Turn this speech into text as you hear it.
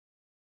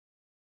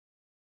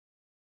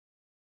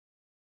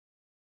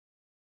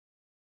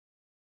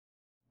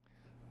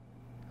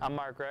I'm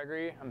Mark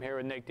Gregory. I'm here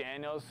with Nick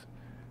Daniels.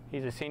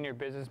 He's a senior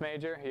business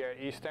major here at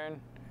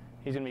Eastern.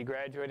 He's going to be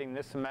graduating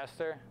this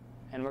semester,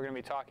 and we're going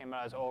to be talking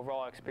about his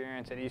overall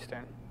experience at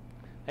Eastern.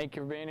 Thank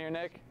you for being here,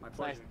 Nick. My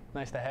pleasure.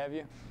 Nice to have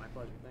you. My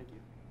pleasure. Thank you.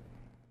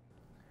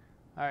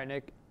 All right,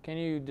 Nick, can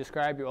you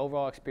describe your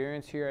overall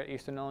experience here at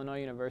Eastern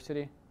Illinois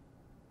University?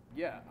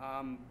 Yeah,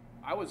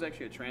 I was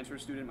actually a transfer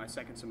student my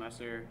second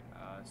semester,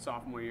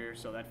 sophomore year,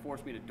 so that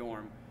forced me to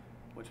dorm,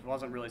 which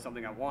wasn't really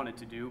something I wanted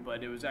to do,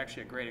 but it was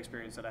actually a great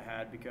experience that I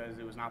had because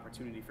it was an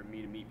opportunity for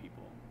me to meet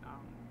people.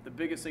 The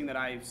biggest thing that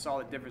I saw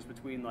the difference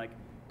between like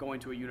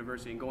going to a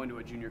university and going to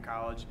a junior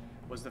college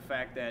was the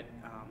fact that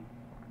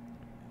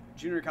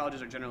junior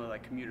colleges are generally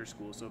like commuter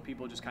schools, so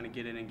people just kind of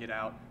get in and get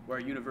out, where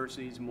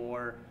universities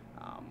more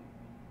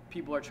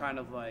people are trying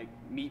to like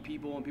meet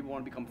people and people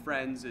want to become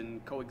friends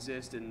and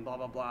coexist and blah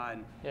blah blah,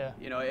 and Yeah.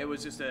 you know, it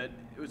was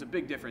a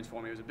big difference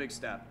for me. It was a big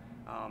step,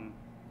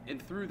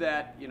 and through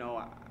that, you know,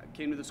 I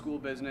came to the school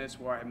of business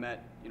where I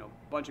met, you know,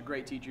 a bunch of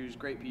great teachers,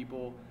 great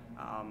people,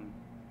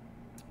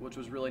 which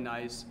was really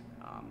nice.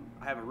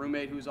 I have a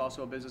roommate who's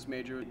also a business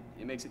major.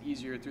 It makes it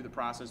easier through the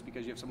process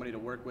because you have somebody to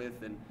work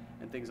with and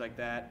things like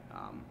that,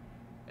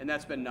 and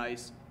that's been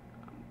nice.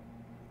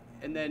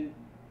 And then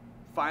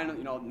finally,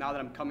 you know, now that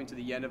I'm coming to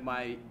the end of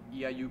my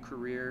EIU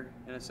career,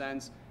 in a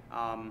sense,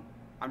 I'm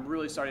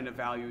really starting to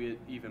value it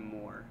even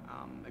more,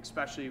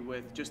 especially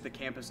with just the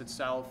campus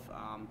itself.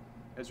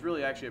 It's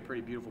really actually a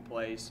pretty beautiful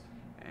place,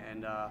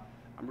 and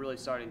I'm really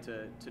starting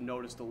to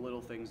notice the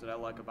little things that I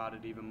like about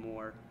it even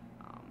more,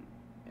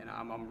 and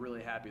I'm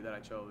really happy that I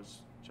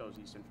chose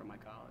Eastern for my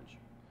college.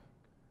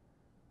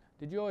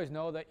 Did you always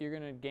know that you're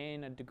going to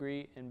gain a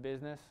degree in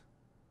business?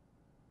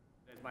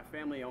 My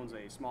family owns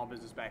a small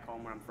business back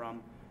home where I'm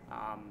from,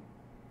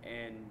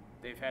 and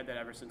they've had that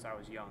ever since I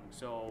was young.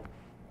 So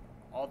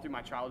all through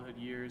my childhood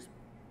years,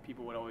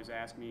 people would always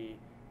ask me,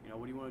 you know,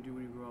 what do you want to do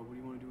when you grow up? What do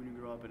you want to do when you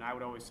grow up? And I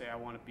would always say I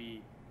want to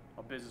be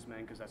a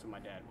businessman because that's what my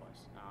dad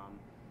was.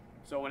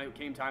 So when it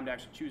came time to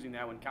actually choosing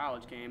that when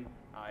college came,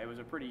 it was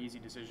a pretty easy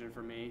decision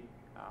for me,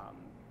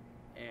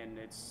 and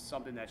it's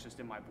something that's just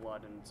in my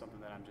blood and something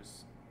that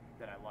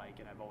I like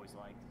and I've always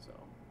liked. So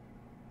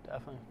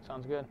Definitely.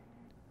 Sounds good.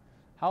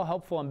 How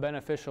helpful and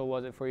beneficial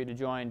was it for you to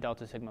join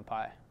Delta Sigma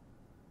Pi?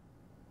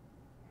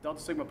 Delta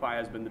Sigma Pi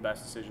has been the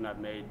best decision I've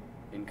made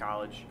in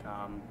college.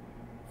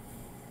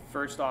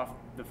 First off,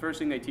 the first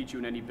thing they teach you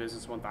in any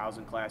Business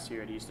 1000 class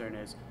here at Eastern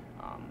is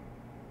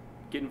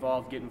get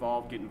involved, get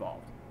involved, get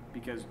involved.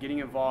 Because getting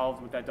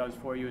involved, what that does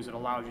for you is it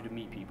allows you to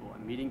meet people.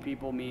 And meeting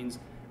people means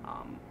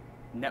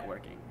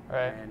networking.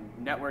 Right. And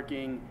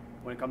networking,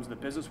 when it comes to the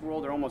business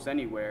world or almost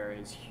anywhere,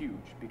 is huge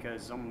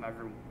because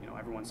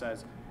everyone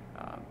says,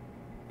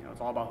 it's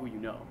all about who you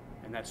know,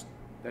 and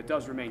that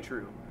does remain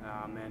true.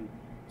 And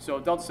so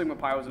Delta Sigma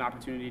Pi was an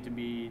opportunity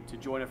to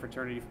join a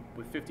fraternity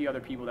with 50 other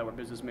people that were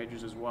business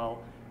majors as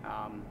well,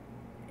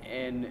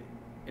 and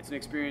it's an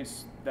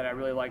experience that I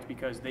really liked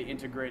because they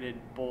integrated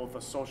both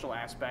a social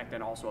aspect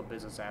and also a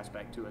business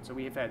aspect to it. So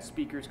we have had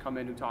speakers come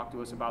in who talk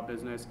to us about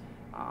business.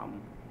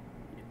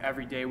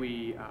 Every day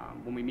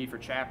when we meet for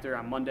chapter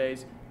on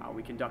Mondays,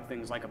 we conduct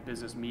things like a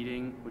business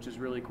meeting, which is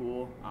really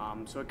cool.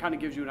 So it kind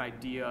of gives you an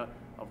idea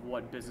of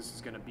what business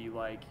is going to be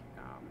like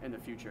in the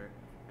future,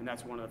 and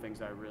that's one of the things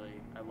that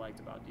I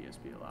liked about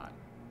DSP a lot.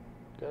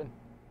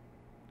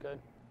 Good.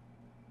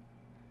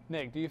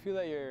 Nick, do you feel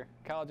that your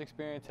college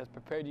experience has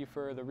prepared you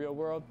for the real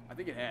world? I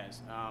think it has.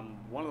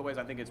 One of the ways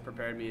I think it's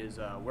prepared me is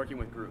working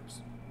with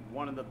groups.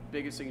 One of the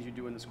biggest things you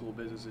do in the school of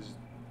business is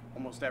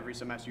almost every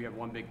semester you have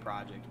one big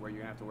project where you're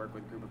going to have to work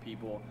with a group of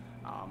people,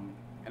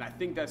 and I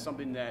think that's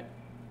something that,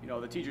 you know,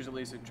 the teachers at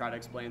least try to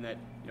explain that,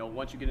 you know,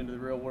 once you get into the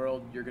real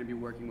world, you're going to be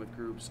working with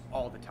groups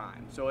all the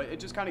time. So it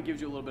just kind of gives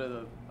you a little bit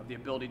of the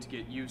ability to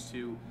get used to,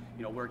 you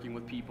know, working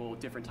with people,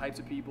 different types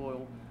of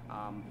people,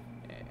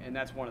 and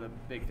that's one of the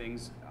big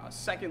things.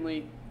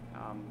 Secondly,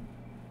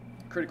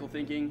 critical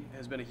thinking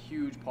has been a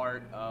huge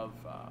part of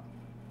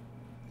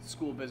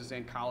school of business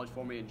and college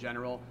for me in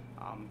general.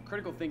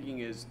 Critical thinking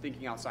is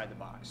thinking outside the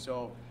box.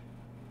 So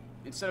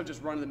instead of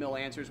just run-of-the-mill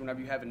answers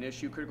whenever you have an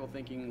issue, critical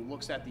thinking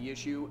looks at the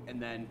issue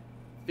and then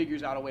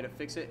figures out a way to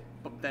fix it,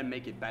 but then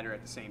make it better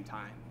at the same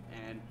time.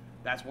 And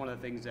that's one of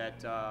the things that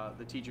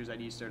the teachers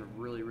at Eastern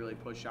really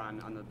push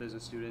on the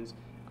business students.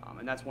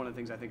 And that's one of the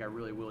things I think I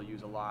really will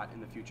use a lot in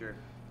the future.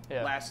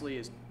 Yeah. Lastly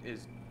is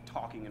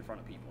talking in front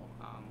of people.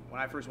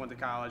 When I first went to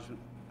college,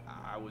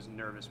 I was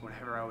nervous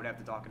whenever I would have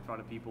to talk in front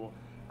of people.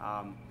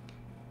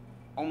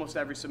 Almost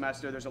every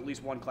semester there's at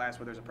least one class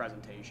where there's a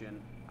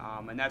presentation,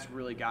 and that's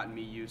really gotten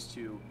me used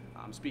to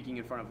speaking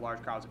in front of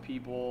large crowds of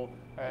people.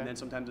 Right. And then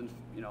sometimes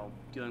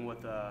dealing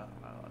with a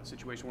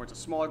situation where it's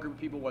a smaller group of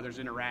people where there's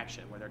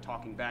interaction, where they're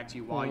talking back to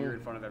you while you're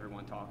in front of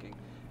everyone talking,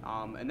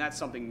 and that's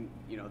something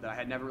that I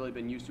had never really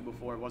been used to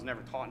before. It wasn't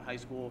ever taught in high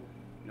school.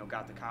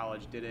 Got to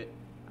college, did it,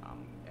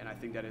 and I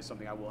think that is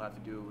something I will have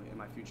to do in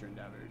my future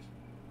endeavors.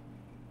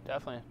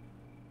 Definitely.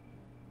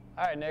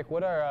 All right, Nick,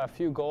 what are a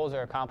few goals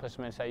or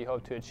accomplishments that you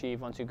hope to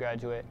achieve once you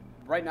graduate?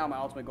 Right now, my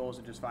ultimate goal is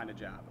to just find a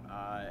job.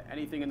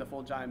 Anything in the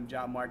full-time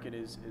job market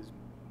is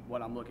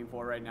what I'm looking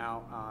for right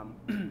now.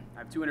 I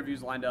have 2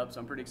 interviews lined up,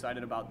 so I'm pretty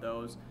excited about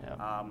those. Yep.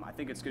 I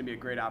think it's going to be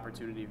a great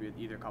opportunity with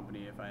either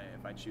company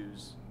if I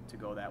choose to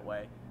go that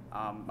way.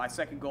 My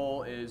second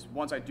goal is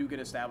once I do get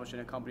established in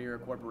a company or a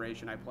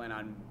corporation, I plan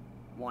on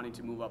wanting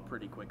to move up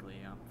pretty quickly.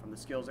 From the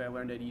skills that I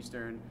learned at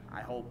Eastern,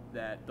 I hope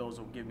that those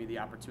will give me the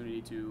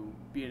opportunity to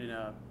be in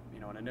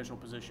an initial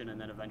position and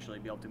then eventually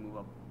be able to move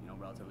up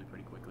relatively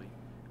pretty quickly.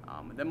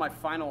 And then my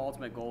final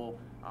ultimate goal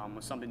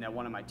was something that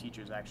one of my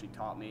teachers actually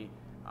taught me,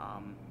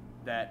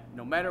 that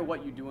no matter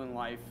what you do in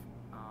life,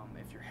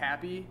 if you're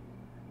happy,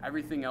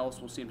 everything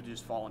else will seem to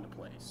just fall into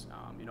place.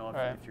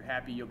 If you're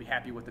happy, you'll be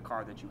happy with the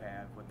car that you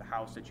have, with the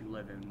house that you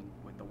live in,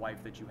 with the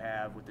wife that you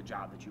have, with the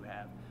job that you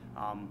have.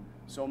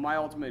 So my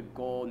ultimate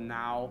goal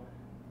now,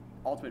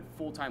 ultimate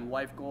full-time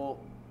life goal,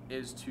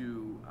 is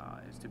to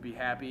be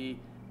happy.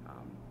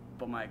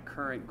 But my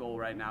current goal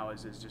right now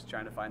is just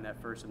trying to find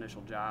that first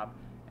initial job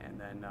and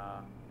then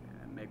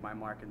make my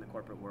mark in the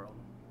corporate world.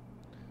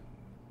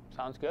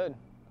 Sounds good.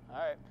 All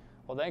right.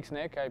 Well, thanks,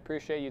 Nick. I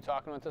appreciate you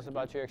talking with us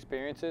about your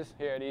experiences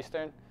here at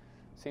Eastern.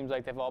 Seems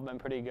like they've all been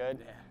pretty good.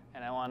 Yeah.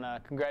 And I want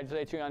to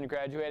congratulate you on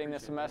graduating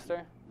this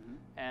semester.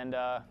 And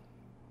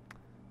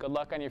good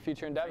luck on your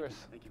future endeavors.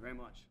 Thank you very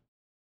much.